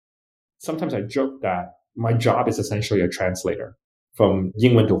Sometimes I joke that my job is essentially a translator from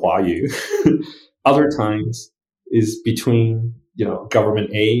英文 to 华语. Other times is between,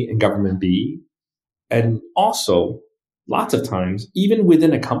 government A and government B. And also, lots of times, even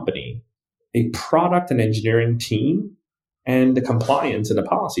within a company, a product and engineering team and the compliance and the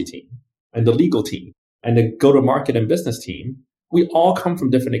policy team and the legal team and the go-to-market and business team, we all come from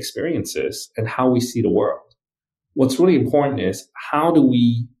different experiences and how we see the world. What's really important is how do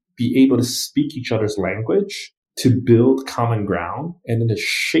we be able to speak each other's language to build common ground and then to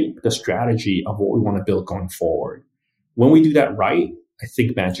shape the strategy of what we want to build going forward. When we do that right, I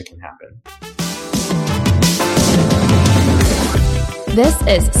think magic can happen. This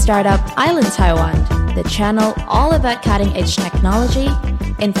is Startup Island Taiwan, the channel all about cutting-edge technology,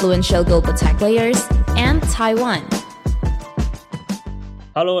 influential global tech players, and Taiwan.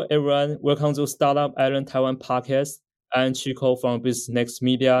 Hello, everyone. Welcome to Startup Island Taiwan podcast. I'm Chico from Business Next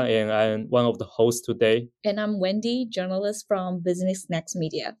Media, and I'm one of the hosts today. And I'm Wendy, journalist from Business Next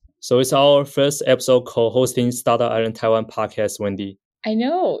Media. So it's our first episode co-hosting Startup Island Taiwan podcast, Wendy. I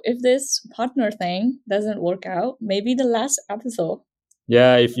know. If this partner thing doesn't work out, maybe the last episode.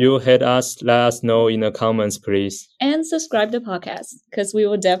 Yeah, if you hate us, let us know in the comments, please. And subscribe to the podcast, because we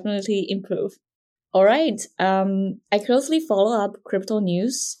will definitely improve. All right. I closely follow up crypto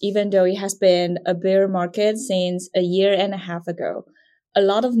news, even though it has been a bear market since a year and a half ago. A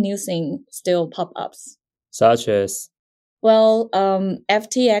lot of new things still pop up. Such as? Well,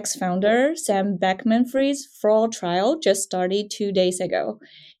 FTX founder Sam Bankman-Fried's fraud trial just started 2 days ago.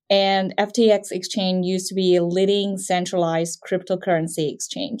 And FTX exchange used to be a leading centralized cryptocurrency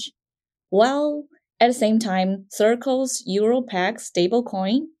exchange. Well, at the same time, Circle's Euro-pegged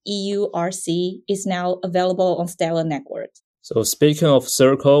stablecoin, EURC, is now available on Stellar Network. So speaking of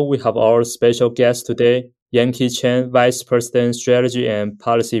Circle, we have our special guest today, Yankee Chen, Vice President Strategy and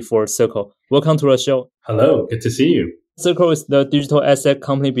Policy for Circle. Welcome to the show. Hello, good to see you. Circle is the digital asset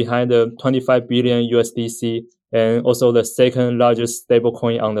company behind the 25 billion USDC and also the second largest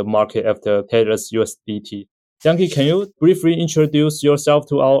stablecoin on the market after Tether's USDT. Yankee, can you briefly introduce yourself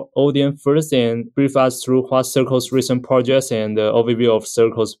to our audience first and brief us through what Circle's recent projects and the overview of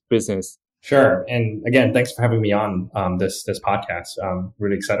Circle's business? Sure. And again, thanks for having me on this podcast. I'm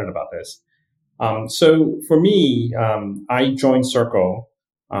really excited about this. So for me, I joined Circle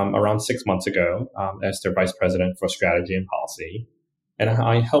around 6 months ago as their vice president for strategy and policy. And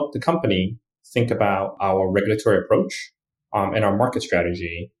I helped the company think about our regulatory approach and our market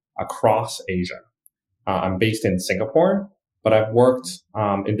strategy across Asia. I'm based in Singapore, but I've worked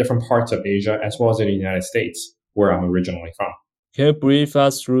in different parts of Asia as well as in the United States, where I'm originally from. Can you brief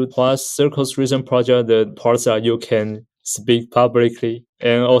us through what Circle's recent project, the parts that you can speak publicly,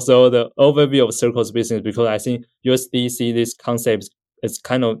 and also the overview of Circle's business? Because I think USDC, this concept is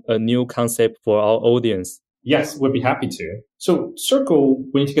kind of a new concept for our audience. Yes, we'd be happy to. So Circle,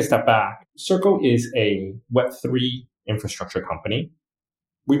 when you take a step back, Circle is a Web3 infrastructure company.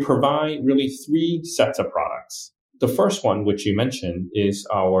 We provide really three sets of products. The first one, which you mentioned, is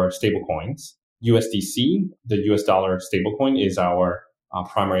our stablecoins. USDC, the US dollar stablecoin, is our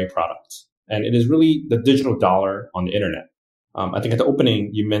primary product. And it is really the digital dollar on the internet. I think at the opening,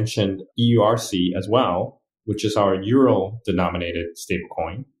 you mentioned EURC as well, which is our euro-denominated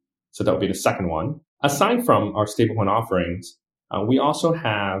stablecoin. So that would be the second one. Aside from our stablecoin offerings, we also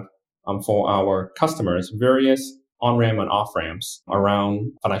have, for our customers, various on-ramp and off-ramps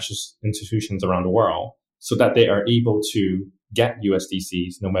around financial institutions around the world so that they are able to get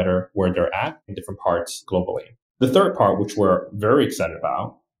USDCs no matter where they're at in different parts globally. The third part, which we're very excited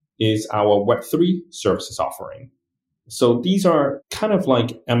about, is our Web3 services offering. So these are kind of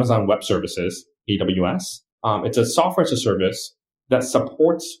like Amazon Web Services, AWS. It's a software as a service that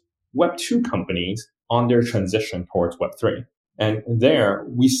supports Web2 companies on their transition towards Web3. And there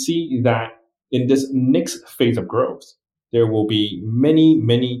we see that in this next phase of growth, there will be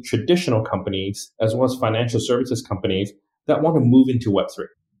many traditional companies as well as financial services companies that want to move into Web3,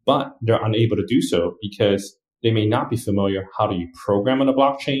 but they're unable to do so because they may not be familiar. How do you program on a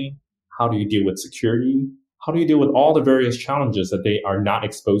blockchain? How do you deal with security? How do you deal with all the various challenges that they are not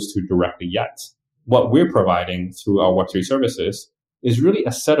exposed to directly yet? What we're providing through our Web3 services is really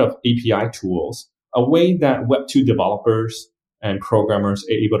a set of API tools, a way that Web2 developers and programmers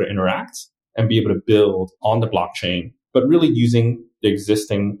are able to interact and be able to build on the blockchain, but really using the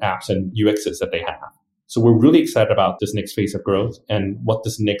existing apps and UXs that they have. So we're really excited about this next phase of growth and what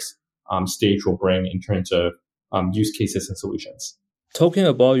this next stage will bring in terms of use cases and solutions. Talking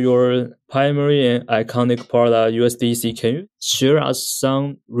about your primary and iconic product, USDC, can you share us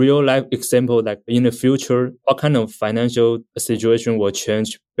some real-life example, like in the future, what kind of financial situation will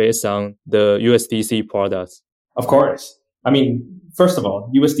change based on the USDC products? Of course. I mean, first of all,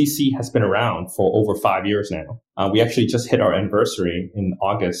 USDC has been around for over 5 years now. We actually just hit our anniversary in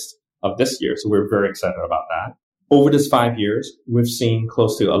August of this year, so we're very excited about that. Over this 5 years, we've seen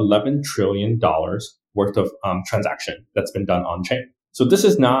close to $11 trillion worth of transaction that's been done on chain. So this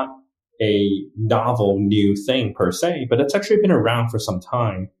is not a novel new thing per se, but it's actually been around for some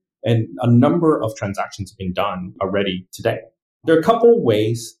time, and a number of transactions have been done already today. There are a couple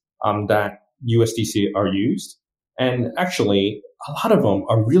ways that USDC are used, and actually a lot of them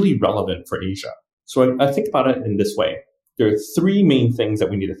are really relevant for Asia. So I think about it in this way. There are three main things that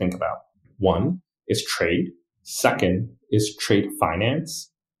we need to think about. One is trade. Second is trade finance.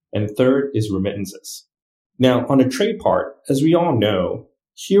 And third is remittances. Now, on the trade part, as we all know,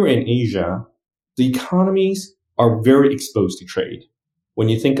 here in Asia, the economies are very exposed to trade. When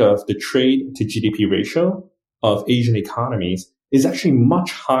you think of the trade to GDP ratio of Asian economies is actually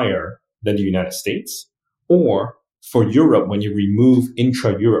much higher than the United States, or for Europe when you remove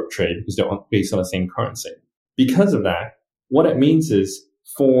intra-Europe trade because they're based on the same currency. Because of that, what it means is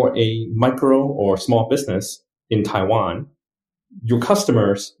for a micro or small business in Taiwan, your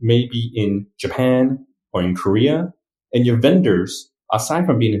customers may be in Japan or in Korea, and your vendors, aside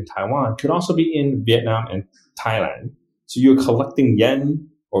from being in Taiwan, could also be in Vietnam and Thailand. So you're collecting yen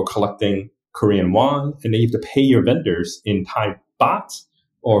or collecting Korean won, and then you have to pay your vendors in Thai baht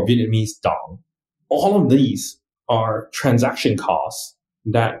or Vietnamese dong. All of these are transaction costs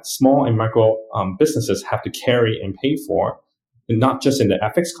that small and micro businesses have to carry and pay for, and not just in the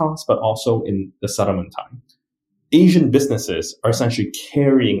FX costs, but also in the settlement time. Asian businesses are essentially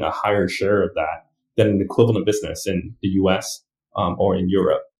carrying a higher share of that than an equivalent business in the US or in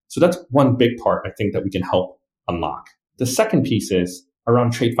Europe. So that's one big part I think that we can help unlock. The second piece is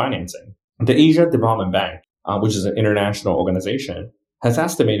around trade financing. The Asia Development Bank, which is an international organization, has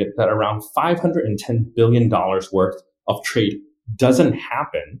estimated that around $510 billion worth of trade doesn't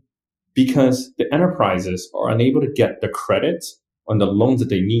happen because the enterprises are unable to get the credit on the loans that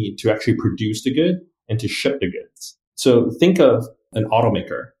they need to actually produce the good and to ship the goods. So think of an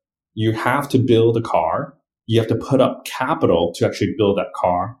automaker. You have to build a car. You have to put up capital to actually build that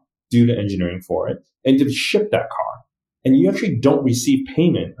car, do the engineering for it, and to ship that car. And you actually don't receive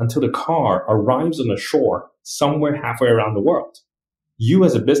payment until the car arrives on the shore somewhere halfway around the world. You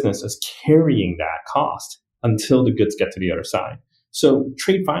as a business is carrying that cost until the goods get to the other side. So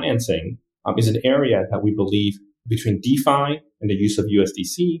trade financing is an area that we believe between DeFi and the use of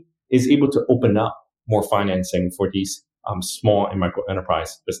USDC is able to open up more financing for these small and micro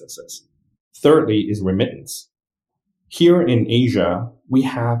enterprise businesses. Thirdly is remittance. Here in Asia, we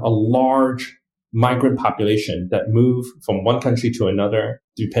have a large migrant population that move from one country to another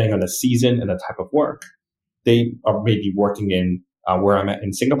depending on the season and the type of work. They are maybe working in where I'm at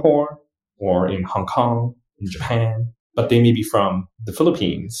in Singapore or in Hong Kong, in Japan, but they may be from the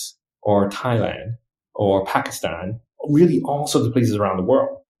Philippines or Thailand or Pakistan, really all sorts of places around the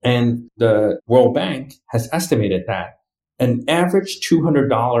world. And the World Bank has estimated that an average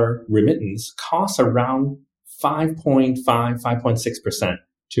 $200 remittance costs around 5.6%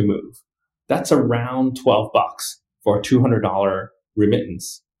 to move. That's around $12 for a $200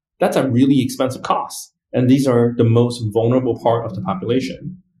 remittance. That's a really expensive cost. And these are the most vulnerable part of the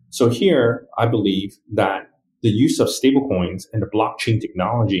population. So here, I believe that the use of stablecoins and the blockchain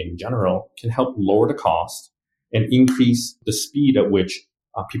technology in general can help lower the cost and increase the speed at which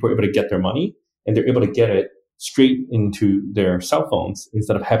people are able to get their money, and they're able to get it straight into their cell phones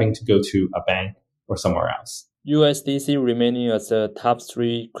instead of having to go to a bank or somewhere else. USDC remaining as the top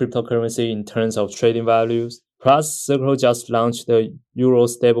 3 cryptocurrency in terms of trading values. Plus, Circle just launched the Euro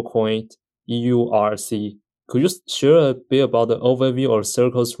stablecoin EURC. Could you share a bit about the overview of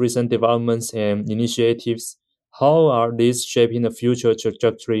Circle's recent developments and initiatives? How are these shaping the future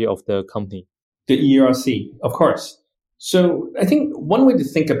trajectory of the company? The EURC, of course. So I think one way to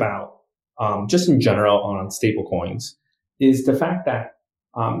think about just in general on stablecoins is the fact that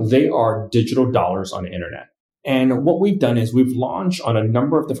they are digital dollars on the internet. And what we've done is we've launched on a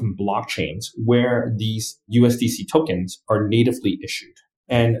number of different blockchains where these USDC tokens are natively issued.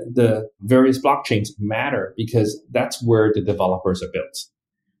 And the various blockchains matter because that's where the developers are built,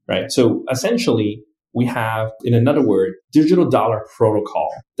 right? So essentially, we have, in another word, digital dollar protocol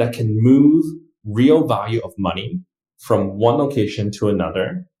that can move real value of money from one location to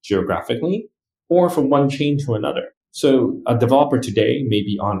another geographically, or from one chain to another. So a developer today may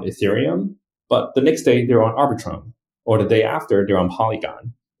be on Ethereum, but the next day they're on Arbitrum. or the day after they're on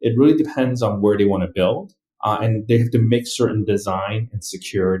Polygon. It really depends on where they want to build. And they have to make certain design and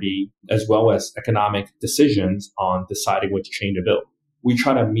security as well as economic decisions on deciding which chain to build. We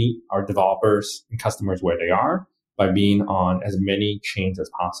try to meet our developers and customers where they are by being on as many chains as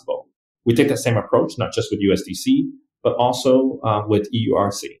possible. We take that same approach, not just with USDC, but also with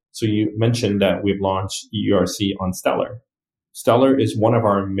EURC. So you mentioned that we've launched EURC on Stellar. Stellar is one of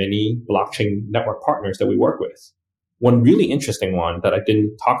our many blockchain network partners that we work with. One really interesting one that I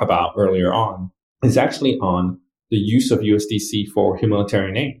didn't talk about earlier on is actually on the use of USDC for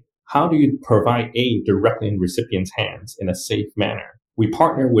humanitarian aid. How do you provide aid directly in recipients' hands in a safe manner? We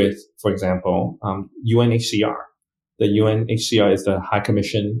partner with, for example, UNHCR. The UNHCR is the High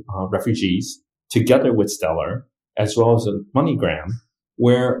Commission on Refugees, together with Stellar, as well as MoneyGram,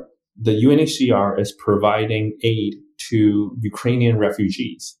 where the UNHCR is providing aid to Ukrainian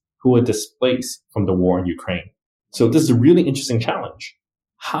refugees who are displaced from the war in Ukraine. So this is a really interesting challenge.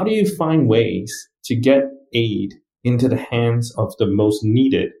 How do you find ways to get aid into the hands of the most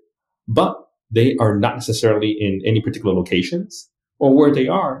needed, but they are not necessarily in any particular locations, or where they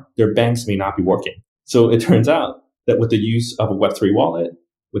are, their banks may not be working? So it turns out that with the use of a Web3 wallet,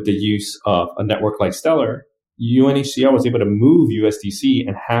 with the use of a network like Stellar, UNHCR was able to move USDC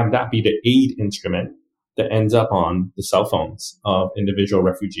and have that be the aid instrument that ends up on the cell phones of individual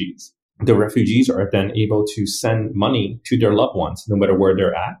refugees. The refugees are then able to send money to their loved ones, no matter where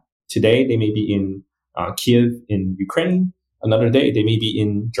they're at. Today, they may be in Kiev in Ukraine. Another day, they may be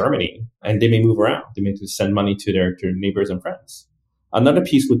in Germany, and they may move around. They may send money to their neighbors and friends. Another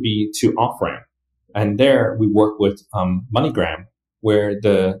piece would be to off-ramp. And there, we work with MoneyGram, where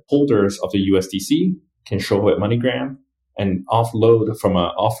the holders of the USDC can show up at MoneyGram and offload from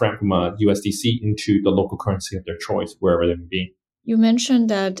off-ramp from a USDC into the local currency of their choice, wherever they may be. You mentioned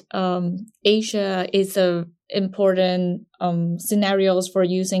that Asia is an important scenarios for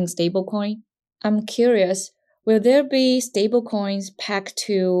using stablecoin. I'm curious, will there be stablecoins pegged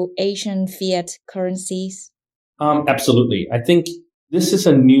to Asian fiat currencies? Absolutely. I think this is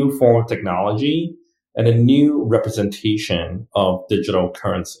a new form of technology and a new representation of digital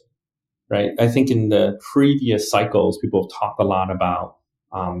currency, right? I think in the previous cycles, people have talked a lot about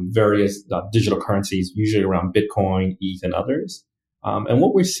various digital currencies, usually around Bitcoin, ETH, and others. And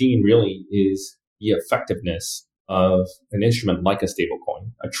what we're seeing really is the effectiveness of an instrument like a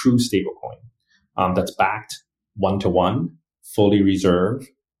stablecoin, a true stablecoin that's backed one-to-one, fully reserved,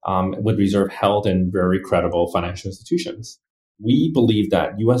 with reserve held in very credible financial institutions. We believe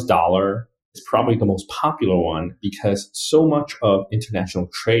that US dollar is probably the most popular one because so much of international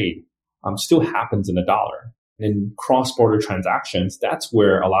trade still happens in a dollar. And in cross-border transactions, that's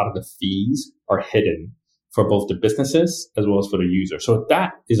where a lot of the fees are hidden for both the businesses as well as for the user. So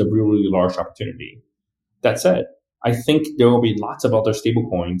that is a really, really large opportunity. That said, I think there will be lots of other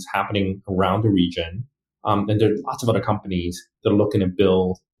stablecoins happening around the region. And there are lots of other companies that are looking to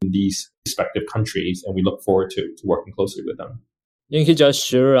build in these respective countries, and we look forward to working closely with them. Can you just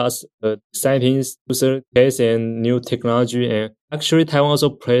share us exciting user case and new technology? And actually, Taiwan also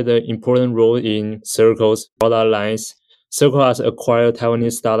played an important role in Circle's product lines. Circle has acquired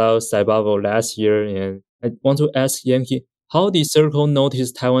Taiwanese startup Cybavo last year, and I want to ask Yankee, how did Circle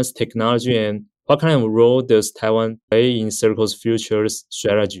notice Taiwan's technology, and what kind of role does Taiwan play in Circle's future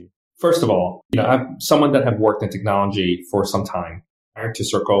strategy? First of all, I'm someone that have worked in technology for some time. Prior to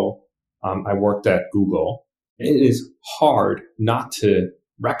Circle, I worked at Google. It is hard not to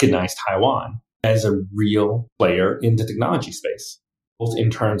recognize Taiwan as a real player in the technology space, both in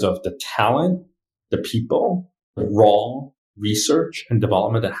terms of the talent, the people, the raw research and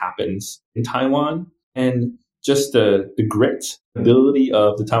development that happens in Taiwan, and just the grit, ability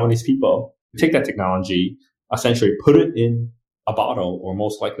of the Taiwanese people to take that technology, essentially put it in a bottle or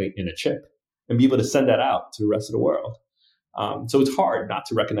most likely in a chip and be able to send that out to the rest of the world. So it's hard not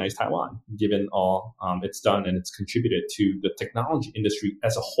to recognize Taiwan, given all it's done and it's contributed to the technology industry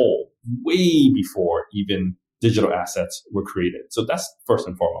as a whole, way before even digital assets were created. So that's first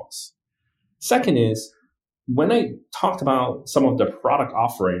and foremost. Second is, when I talked about some of the product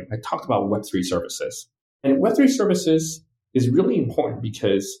offering, I talked about Web3 services. And Web3 services is really important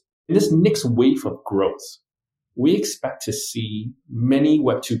because in this next wave of growth, we expect to see many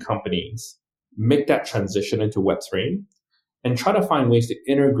Web2 companies make that transition into Web3 and try to find ways to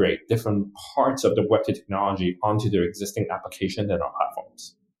integrate different parts of the Web2 technology onto their existing application and our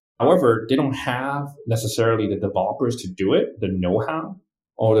platforms. However, they don't have necessarily the developers to do it, the know-how,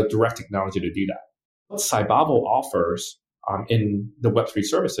 or the direct technology to do that. What Cybavo offers in the Web3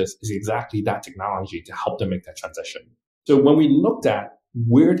 services is exactly that technology to help them make that transition. So when we looked at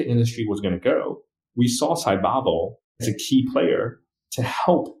where the industry was going to go, we saw Cybavo as a key player to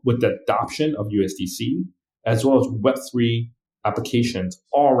help with the adoption of USDC as well as Web3 applications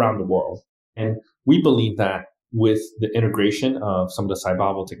all around the world. And we believe that with the integration of some of the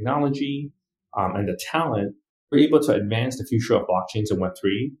Cybabble technology and the talent, we're able to advance the future of blockchains and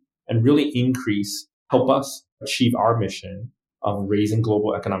Web3 and really help us achieve our mission of raising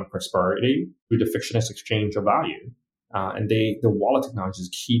global economic prosperity through the frictionless exchange of value. And the wallet technology is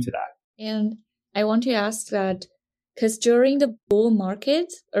key to that. And I want to ask that because during the bull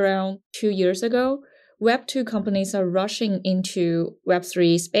market around 2 years ago, Web2 companies are rushing into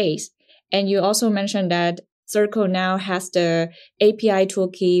Web3 space. And you also mentioned that Circle now has the API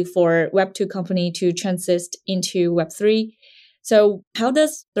toolkit for Web2 company to transit into Web3. So how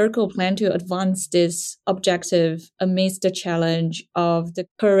does Circle plan to advance this objective amidst the challenge of the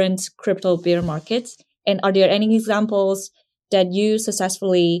current crypto bear market? And are there any examples that you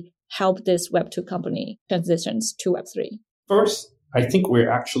successfully help this Web2 company transitions to Web3? First, I think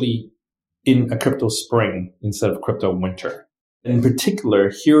we're actually in a crypto spring instead of crypto winter. In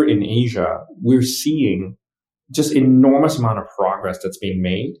particular, here in Asia, we're seeing just enormous amount of progress that's being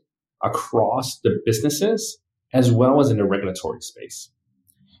made across the businesses as well as in the regulatory space.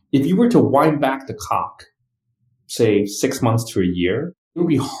 If you were to wind back the clock, say 6 months to a year, it would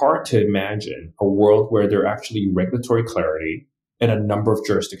be hard to imagine a world where there are actually regulatory clarity in a number of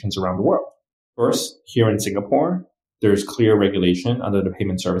jurisdictions around the world. First, here in Singapore, there's clear regulation under the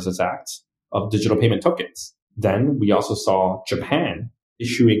Payment Services Act of digital payment tokens. Then we also saw Japan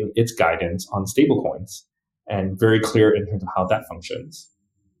issuing its guidance on stablecoins and very clear in terms of how that functions.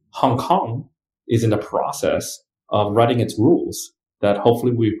 Hong Kong is in the process of writing its rules that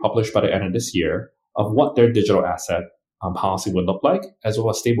hopefully will be published by the end of this year of what their digital asset policy would look like, as well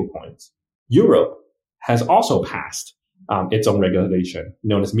as stablecoins. Europe has also passed its own regulation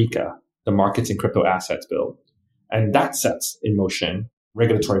known as MiCA, the Markets in Crypto Assets Bill. And that sets in motion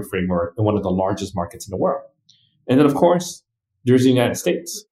regulatory framework in one of the largest markets in the world. And then, of course, there's the United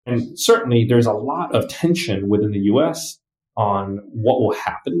States. And certainly there's a lot of tension within the US on what will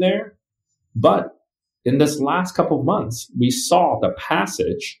happen there. But in this last couple of months, we saw the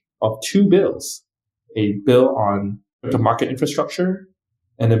passage of two bills, a bill on crypto market infrastructure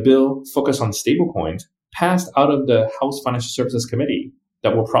and a bill focused on stablecoins, passed out of the House Financial Services Committee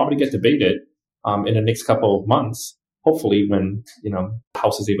that will probably get debated in the next couple of months, hopefully when the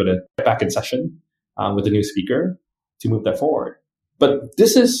House is able to get back in session with the new speaker to move that forward. But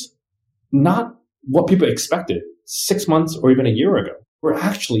this is not what people expected 6 months or even a year ago. We're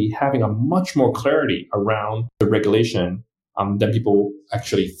actually having a much more clarity around the regulation than people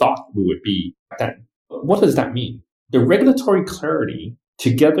actually thought we would be back then. But what does that mean? The regulatory clarity,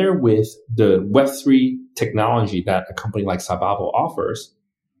 together with the Web3 technology that a company like Cybabble offers,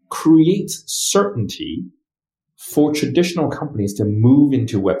 creates certainty for traditional companies to move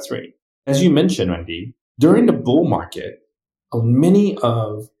into Web3. As you mentioned, Wendy, during the bull market, many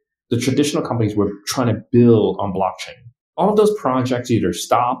of the traditional companies were trying to build on blockchain. All of those projects either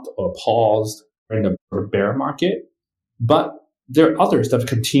stopped or paused during the bear market, but there are others that have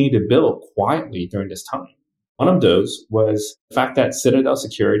continued to build quietly during this time. One of those was the fact that Citadel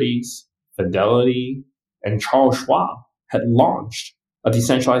Securities, Fidelity, and Charles Schwab had launched a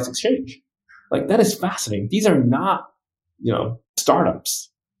decentralized exchange. Like, that is fascinating. These are not,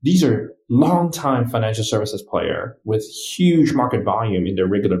 startups. These are long-time financial services player with huge market volume in their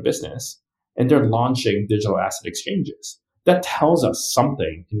regular business, and they're launching digital asset exchanges. That tells us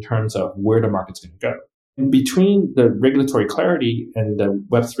something in terms of where the market's going to go. And between the regulatory clarity and the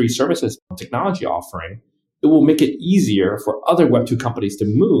Web3 services technology offering, it will make it easier for other Web2 companies to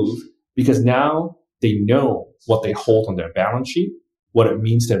move because now they know what they hold on their balance sheet, what it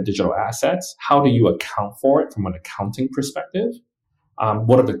means to have digital assets, how do you account for it from an accounting perspective,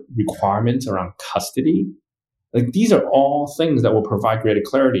 what are the requirements around custody. Like, these are all things that will provide greater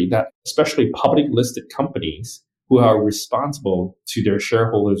clarity that especially public listed companies who are responsible to their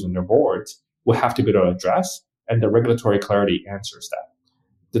shareholders and their boards will have to be able to address, and the regulatory clarity answers that.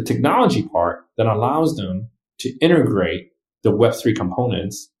 The technology part that allows them to integrate the Web3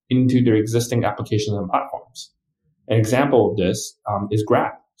 components into their existing applications and platforms. An example of this is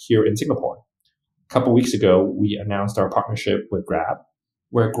Grab here in Singapore. A couple of weeks ago, we announced our partnership with Grab,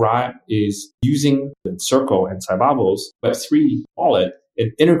 where Grab is using the Circle and Cybabble's Web3 wallet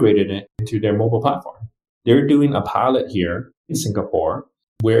and integrated it into their mobile platform. They're doing a pilot here in Singapore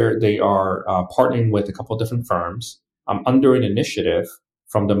where they are partnering with a couple of different firms under an initiative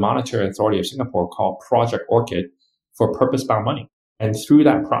from the Monetary Authority of Singapore called Project Orchid for purpose-bound money. And through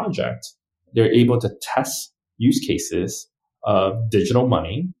that project, they're able to test use cases of digital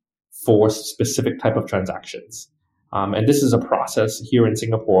money for specific type of transactions. And this is a process here in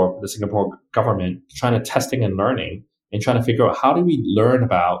Singapore, the Singapore government trying to testing and learning and trying to figure out how do we learn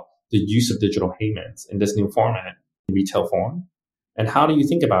about the use of digital payments in this new format, retail form, and how do you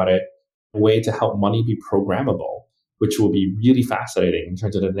think about it, a way to help money be programmable, which will be really fascinating in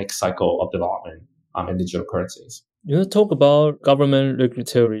terms of the next cycle of development in digital currencies. You talk about government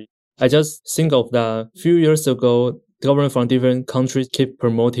regulatory. I just think of that a few years ago, government from different countries keep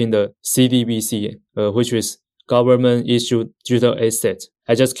promoting the CDBC, which is government issued digital asset.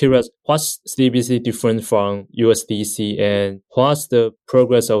 I just curious, what's CDBC different from USDC, and what's the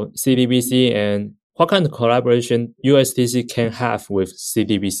progress of CDBC, and what kind of collaboration USDC can have with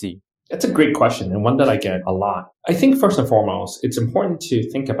CDBC? That's a great question, and one that I get a lot. I think first and foremost, it's important to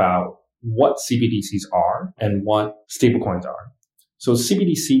think about what CBDCs are and what stablecoins are. So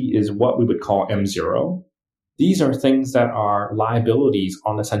CBDC is what we would call M0. These are things that are liabilities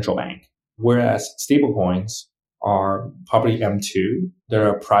on the central bank, whereas stablecoins are probably M2. There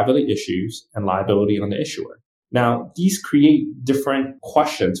are privately issues and liability on the issuer. Now, these create different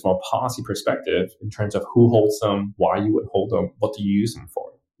questions from a policy perspective in terms of who holds them, why you would hold them, what do you use them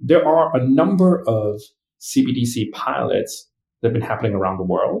for. There are a number of CBDC pilots that have been happening around the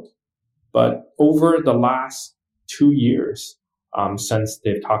world. But over the last 2 years, since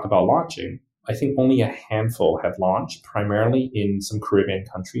they've talked about launching, I think only a handful have launched, primarily in some Caribbean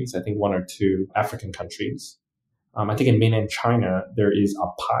countries, I think 1 or 2 African countries. I think in mainland China, there is a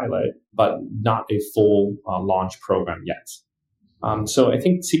pilot, but not a full launch program yet. So I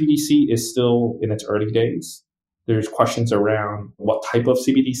think CBDC is still in its early days. There's questions around what type of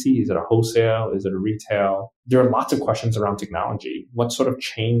CBDC. Is it a wholesale? Is it a retail? There are lots of questions around technology. What sort of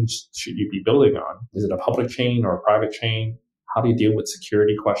chain should you be building on? Is it a public chain or a private chain? How do you deal with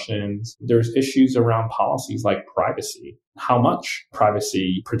security questions? There's issues around policies like privacy. How much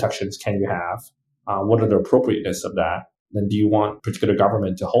privacy protections can you have? What are the appropriateness of that? And do you want a particular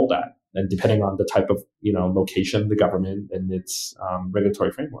government to hold that? And depending on the type of location, the government and its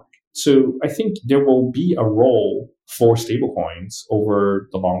regulatory framework. So I think there will be a role for stablecoins over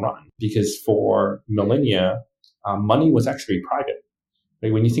the long run, because for millennia, money was actually private.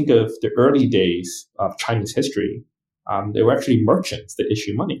 Like when you think of the early days of Chinese history, they were actually merchants that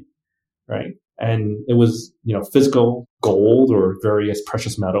issue money, right? And it was physical gold or various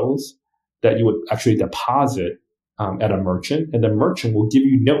precious metals that you would actually deposit at a merchant, and the merchant will give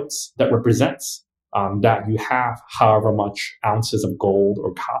you notes that represents that you have however much ounces of gold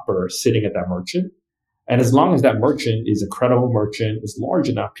or copper sitting at that merchant. And as long as that merchant is a credible merchant, is large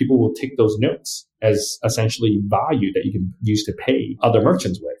enough, people will take those notes as essentially value that you can use to pay other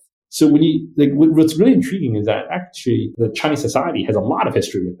merchants with. So what's really intriguing is that actually the Chinese society has a lot of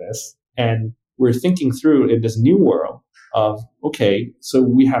history with this. And we're thinking through in this new world of, okay, so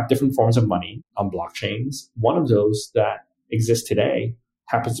we have different forms of money on blockchains. One of those that exists today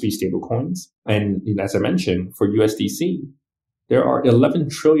happens to be stablecoins. And as I mentioned, for USDC, there are $11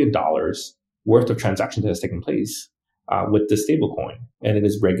 trillion worth of transactions that has taken place with the stablecoin. And it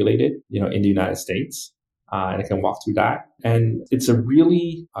is regulated, in the United States. And I can walk through that. And it's a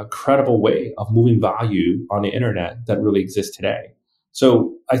really credible way of moving value on the internet that really exists today.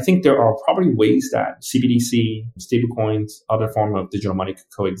 So I think there are probably ways that CBDC, stablecoins, other form of digital money could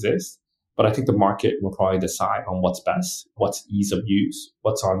coexist. But I think the market will probably decide on what's best, what's ease of use,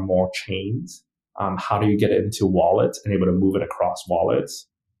 what's on more chains, how do you get it into wallets and able to move it across wallets,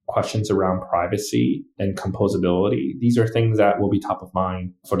 questions around privacy and composability. These are things that will be top of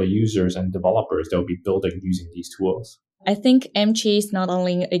mind for the users and developers that will be building using these tools. I think MG is not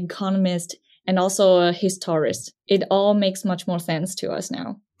only an economist and also a historist. It all makes much more sense to us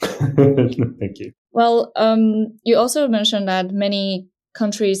now. Thank you. Well, you also mentioned that many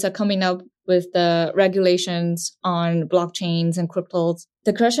countries are coming up with the regulations on blockchains and cryptos.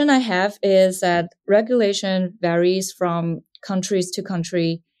 The question I have is that regulation varies from countries to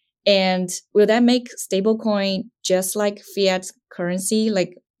country. And will that make stablecoin just like fiat currency,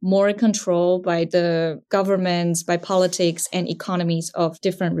 like more controlled by the governments, by politics and economies of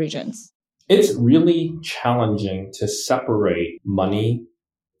different regions? It's really challenging to separate money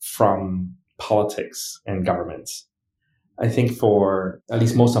from politics and governments. I think for at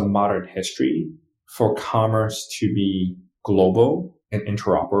least most of modern history, for commerce to be global and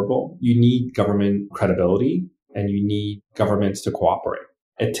interoperable, you need government credibility and you need governments to cooperate.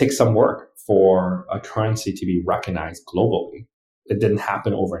 It takes some work for a currency to be recognized globally. It didn't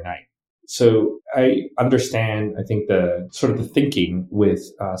happen overnight. So I understand, I think, the sort of the thinking with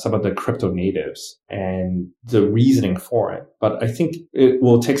some of the crypto natives and the reasoning for it. But I think it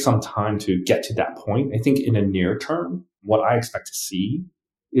will take some time to get to that point. I think in the near term, what I expect to see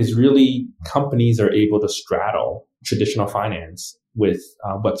is really companies are able to straddle traditional finance with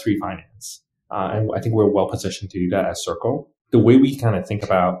Web3 finance. And I think we're well positioned to do that at Circle. The way we kind of think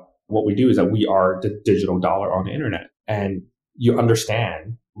about what we do is that we are the digital dollar on the internet. And you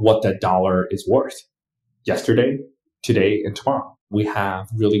understand what that dollar is worth yesterday, today, and tomorrow. We have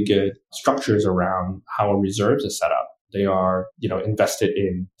really good structures around how our reserves are set up. They are, invested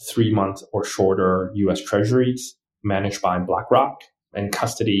in 3-month or shorter US treasuries managed by BlackRock and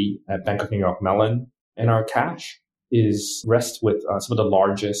custody at Bank of New York Mellon. And our cash rests with some of the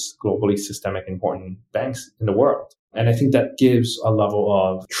largest globally systemic important banks in the world. And I think that gives a level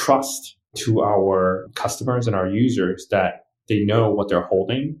of trust to our customers and our users that they know what they're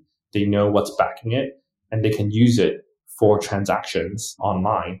holding, they know what's backing it, and they can use it for transactions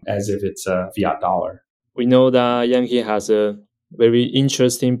online as if it's a fiat dollar. We know that Yankee has a very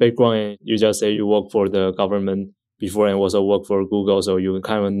interesting background. And you just say you work for the government before and also work for Google. So you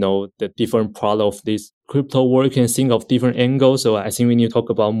kind of know the different part of this crypto work and think of different angles. So I think we need to talk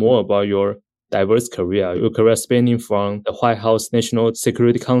about more about your diverse career. Your career spanning from the White House National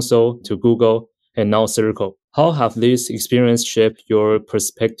Security Council to Google and now Circle. How have these experiences shaped your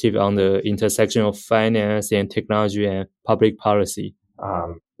perspective on the intersection of finance and technology and public policy?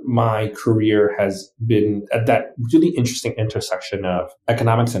 My career has been at that really interesting intersection of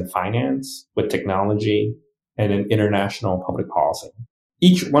economics and finance with technology and in international public policy.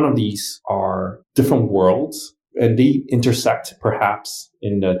 Each one of these are different worlds, and they intersect perhaps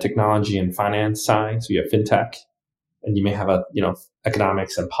in the technology and finance side. So you have fintech, and you may have a,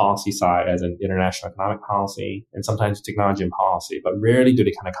 economics and policy side as an international economic policy, and sometimes technology and policy, but rarely do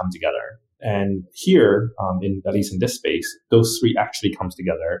they kind of come together. And here, at least in this space, those three actually comes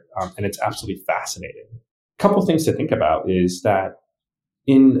together, and it's absolutely fascinating. A couple of things to think about is that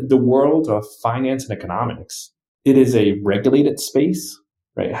in the world of finance and economics, it is a regulated space,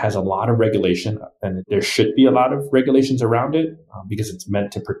 right? It has a lot of regulation, and there should be a lot of regulations around it because it's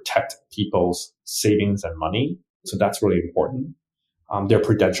meant to protect people's savings and money. So that's really important. There are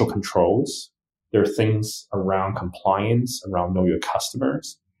prudential controls. There are things around compliance, around know your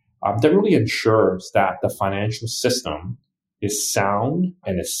customers. That really ensures that the financial system is sound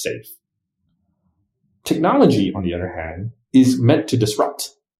and is safe. Technology, on the other hand, is meant to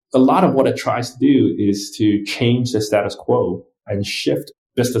disrupt. A lot of what it tries to do is to change the status quo and shift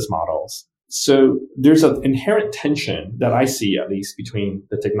business models. So there's an inherent tension that I see, at least, between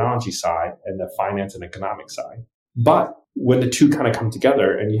the technology side and the finance and economic side. But when the two kind of come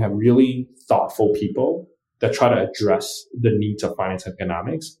together and you have really thoughtful people that try to address the needs of finance and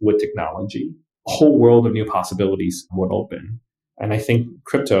economics with technology, a whole world of new possibilities would open. And I think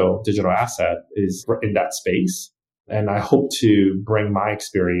crypto, digital asset, is in that space. And I hope to bring my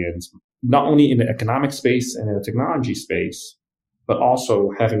experience, not only in the economic space and in the technology space, but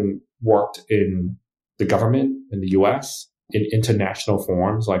also having worked in the government in the US, in international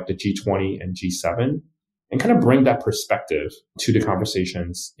forums like the G20 and G7, and kind of bring that perspective to the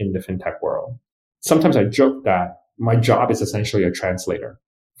conversations in the fintech world. Sometimes I joke that my job is essentially a translator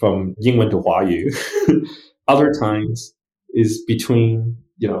from 英文 to 华语. Other times is between,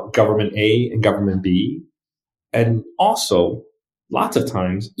 government A and government B. And also, lots of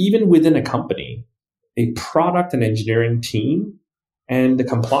times, even within a company, a product and engineering team and the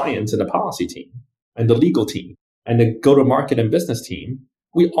compliance and the policy team and the legal team and the go-to-market and business team,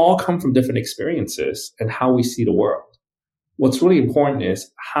 we all come from different experiences and how we see the world. What's really important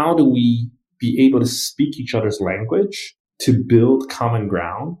is how do we be able to speak each other's language to build common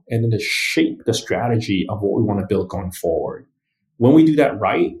ground and then to shape the strategy of what we want to build going forward. When we do that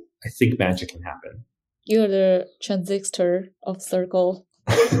right, I think magic can happen. You're the transistor of Circle.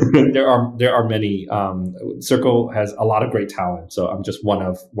 There are many. Circle has a lot of great talent, so I'm just one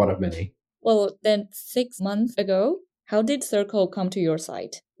of many. Well, then 6 months ago, how did Circle come to your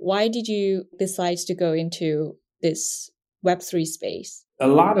site? Why did you decide to go into this Web3 space? A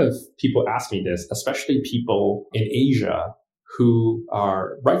lot of people ask me this, especially people in Asia who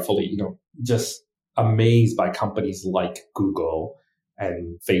are rightfully, just amazed by companies like Google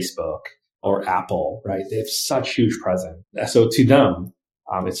and Facebook or Apple, right? They have such huge presence. So to them,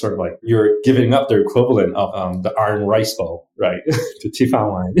 it's sort of like you're giving up their equivalent of the iron rice bowl, right?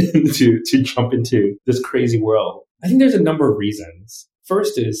 to jump into this crazy world. I think there's a number of reasons.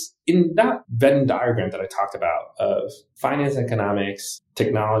 First is in that Venn diagram that I talked about of finance, economics,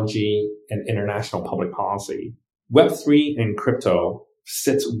 technology, and international public policy, Web3 and crypto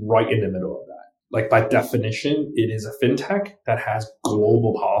sits right in the middle of that. Like by definition, it is a fintech that has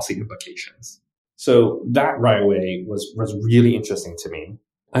global policy implications. So that right away was really interesting to me.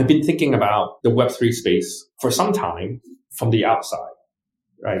 I've been thinking about the Web3 space for some time from the outside,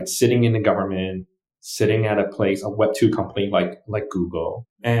 right? Sitting in the government, sitting at a place, a Web2 company like Google.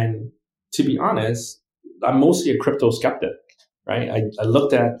 And to be honest, I'm mostly a crypto skeptic, right? I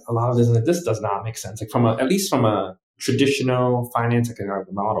looked at a lot of this and this does not make sense. Like at least from a traditional finance economic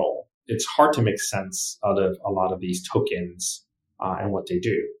model, it's hard to make sense out of a lot of these tokens and what they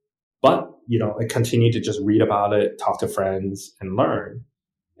do. But, I continue to just read about it, talk to friends and learn.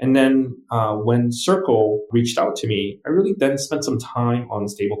 And then when Circle reached out to me, I really then spent some time on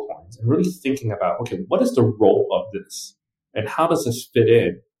stablecoins and really thinking about, okay, what is the role of this? And how does this fit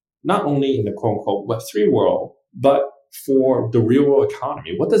in, not only in the quote unquote Web3 world, but for the real world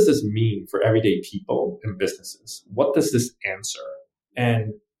economy? What does this mean for everyday people and businesses? What does this answer?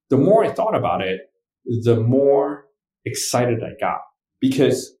 And the more I thought about it, the more excited I got.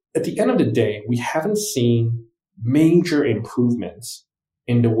 Because at the end of the day, we haven't seen major improvements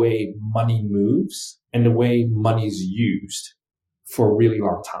in the way money moves and the way money is used for a really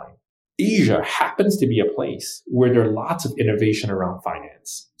long time. Asia happens to be a place where there are lots of innovation around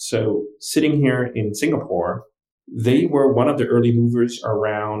finance. So sitting here in Singapore, they were one of the early movers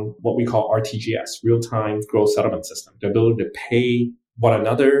around what we call RTGS, real-time gross settlement system, the ability to pay one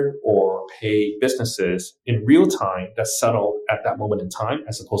another or pay businesses in real time that's settled at that moment in time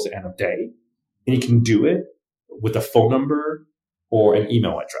as opposed to end of day. And you can do it with a phone number or an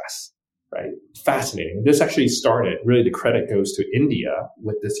email address, right? Fascinating. This actually started, really the credit goes to India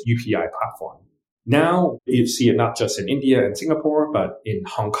with this UPI platform. Now you see it not just in India and Singapore, but in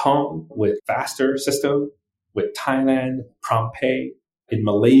Hong Kong with faster system, with Thailand, Prompt Pay. In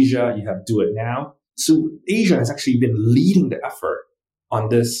Malaysia, you have Do It Now. So Asia has actually been leading the effort on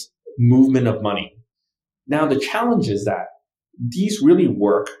this movement of money. Now, the challenge is that these really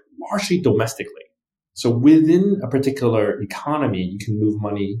work largely domestically. So within a particular economy, you can move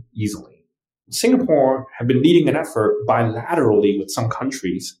money easily. Singapore have been leading an effort bilaterally with some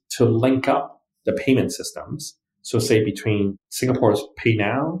countries to link up the payment systems. So say between Singapore's Pay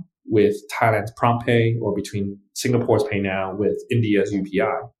Now with Thailand's Prompt Pay, or between Singapore's Pay Now with India's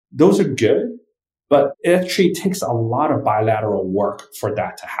UPI. Those are good, but it actually takes a lot of bilateral work for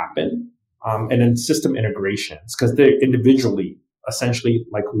that to happen. And then system integrations, because they're individually essentially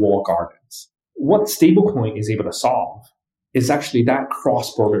like walled gardens. What stablecoin is able to solve is actually that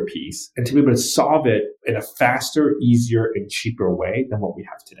cross-border piece, and to be able to solve it in a faster, easier, and cheaper way than what we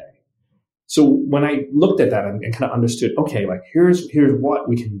have today. So when I looked at that and kind of understood, okay, like here's what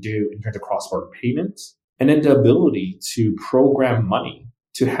we can do in terms of cross-border payments, and then the ability to program money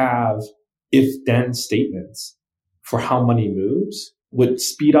to have if-then statements for how money moves would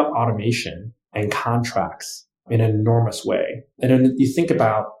speed up automation and contracts in an enormous way. And then you think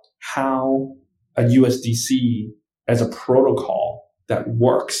about how a USDC as a protocol that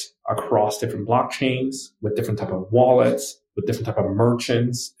works across different blockchains with different type of wallets, with different type of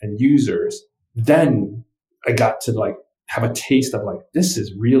merchants and users, then I got to like have a taste of like, this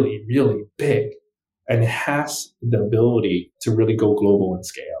is really, really big. And it has the ability to really go global in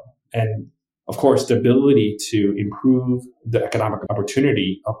scale. And of course, the ability to improve the economic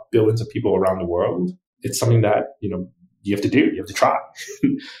opportunity of billions of people around the world, it's something that, you have to do, you have to try,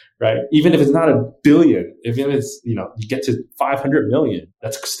 right? Even if it's not a billion, even if it's, you get to 500 million,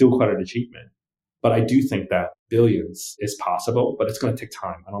 that's still quite an achievement. But I do think that billions is possible, but it's going to take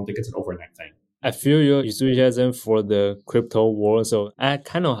time. I don't think it's an overnight thing. I feel your enthusiasm for the crypto world. So I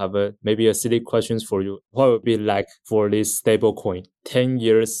kind of have maybe a silly questions for you. What would be like for this stablecoin 10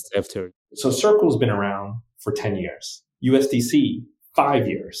 years after? So Circle's been around for 10 years. USDC, 5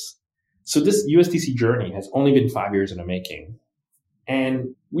 years. So this USDC journey has only been 5 years in the making.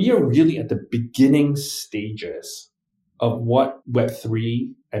 And we are really at the beginning stages of what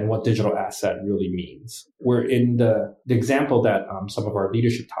Web3 and what digital asset really means. We're in the example that some of our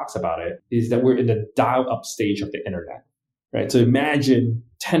leadership talks about it is that we're in the dial-up stage of the internet, right? So imagine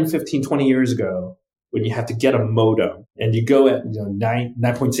 10, 15, 20 years ago when you had to get a modem and you go at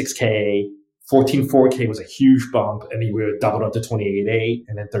 9.6K, 14.4K was a huge bump, and you were doubled up to 28.8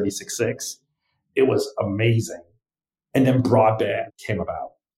 and then 36.6. It was amazing. And then broadband came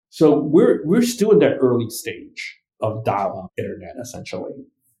about. So we're still in that early stage of dial-up internet, essentially.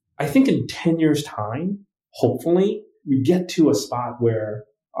 I think in 10 years' time, hopefully, we get to a spot where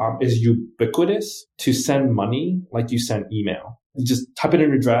it's ubiquitous to send money like you send email. You just type in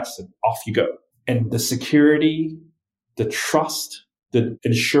an address and off you go. And the security, the trust, the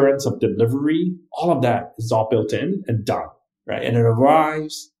insurance of delivery, all of that is all built in and done, right? And it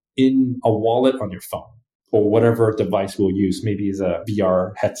arrives in a wallet on your phone or whatever device we'll use, maybe as a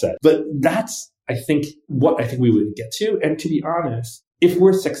VR headset. But that's, I think, what I think we would get to. And to be honest, if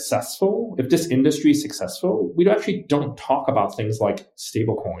we're successful, if this industry is successful, we actually don't talk about things like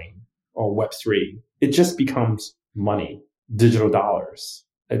stablecoin or Web3 it just becomes money, digital dollars.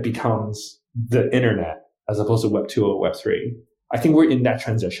 It becomes the internet as opposed to Web 2 or Web 3. I think we're in that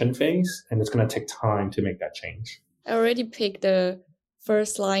transition phase, and it's going to take time to make that change. I already picked the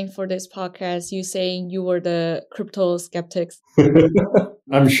first line for this podcast. You saying you were the crypto skeptics.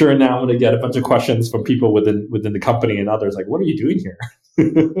 I'm sure now I'm going to get a bunch of questions from people within the company and others like, what are you doing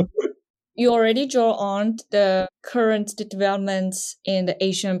here? You already draw on the current developments in the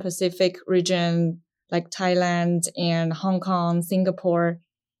Asian Pacific region, like Thailand and Hong Kong, Singapore.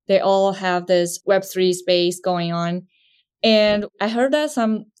 They all have this Web3 space going on. And I heard that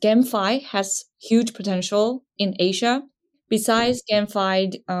some GameFi has huge potential in Asia. Besides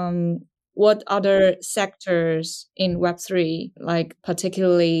GameFi, what other sectors in Web3 like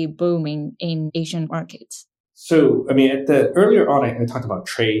particularly booming in Asian markets? So, I mean, earlier on, I talked about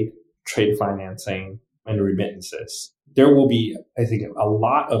trade financing, and remittances. There will be, I think, a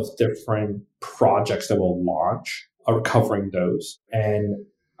lot of different projects that will launch are covering those. And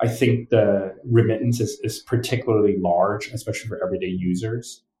I think the remittances is particularly large, especially for everyday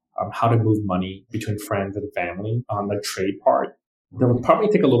users. How to move money between friends and family on the trade part. That will probably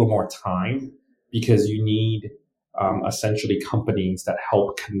take a little more time because you need essentially companies that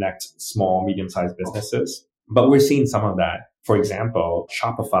help connect small, medium-sized businesses. But we're seeing some of that. For example,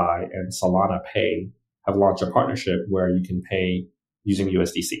 Shopify and Solana Pay have launched a partnership where you can pay using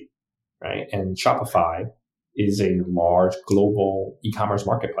USDC, right? And Shopify is a large global e-commerce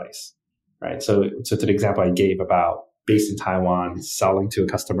marketplace, right? So to the example I gave about based in Taiwan, selling to a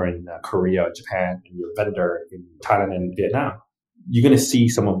customer in Korea, Japan, and your vendor in Thailand and Vietnam, you're going to see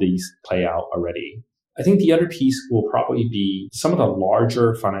some of these play out already. I think the other piece will probably be some of the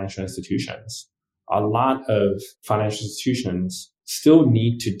larger financial institutions. A lot of financial institutions still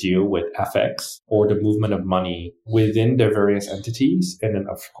need to deal with FX or the movement of money within their various entities and then,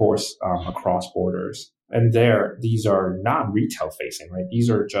 of course, across borders. And these are not retail facing, right? These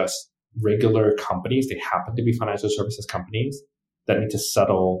are just regular companies. They happen to be financial services companies that need to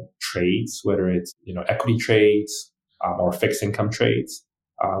settle trades, whether it's, equity trades or fixed income trades,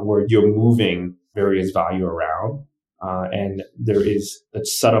 where you're moving various value around. And there is a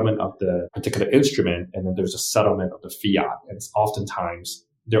settlement of the particular instrument, and then there's a settlement of the fiat. And oftentimes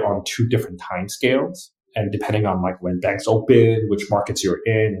they're on two different time scales. And depending on like when banks open, which markets you're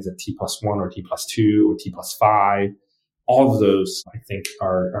in, is it T+1 or T+2 or T+5? All of those, I think,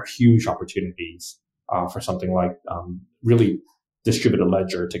 are huge opportunities for something like really distributed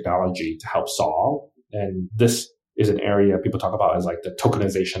ledger technology to help solve. And this is an area people talk about as like the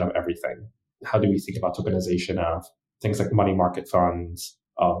tokenization of everything. How do we think about tokenization of things like money market funds,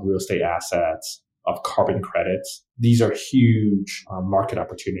 of real estate assets, of carbon credits? These are huge market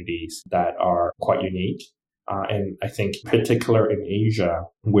opportunities that are quite unique. And I think particular in Asia,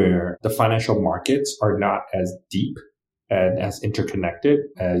 where the financial markets are not as deep and as interconnected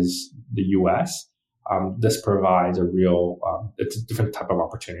as the US, this provides it's a different type of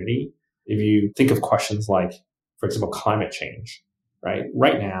opportunity. If you think of questions like, for example, climate change, right?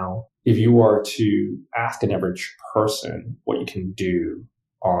 Right now, if you were to ask an average person what you can do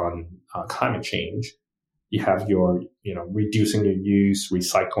on climate change, you have your, reducing your use,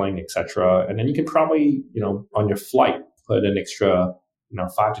 recycling, etc. And then you can probably, on your flight, put an extra,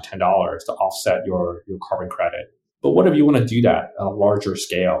 $5 to $10 to offset your carbon credit. But what if you want to do that on a larger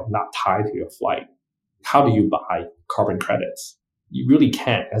scale, not tied to your flight? How do you buy carbon credits? You really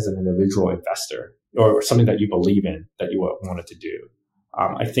can't as an individual investor or something that you believe in that you wanted to do.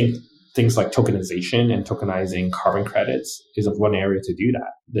 I think things like tokenization and tokenizing carbon credits is one area to do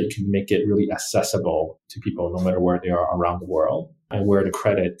that you can make it really accessible to people no matter where they are around the world and where the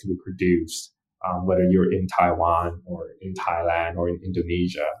credit can be produced, whether you're in Taiwan or in Thailand or in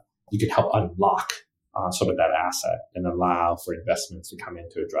Indonesia. You can help unlock some of that asset and allow for investments to come in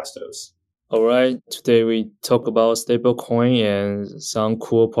to address those. All right. Today we talk about stablecoin and some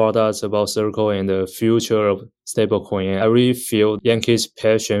cool products about Circle and the future of stablecoin. I really feel Yankee's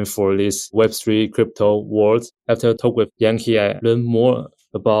passion for this Web3 crypto world. After talk with Yankee, I learned more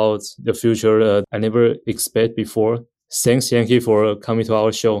about the future I never expect before. Thanks, Yankee, for coming to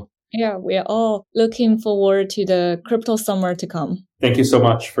our show. Yeah, we are all looking forward to the crypto summer to come. Thank you so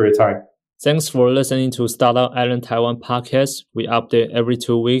much for your time. Thanks for listening to Startup Island Taiwan podcast. We update every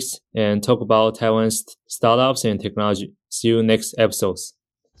 2 weeks and talk about Taiwan's startups and technology. See you next episodes.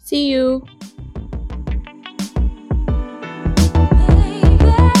 See you.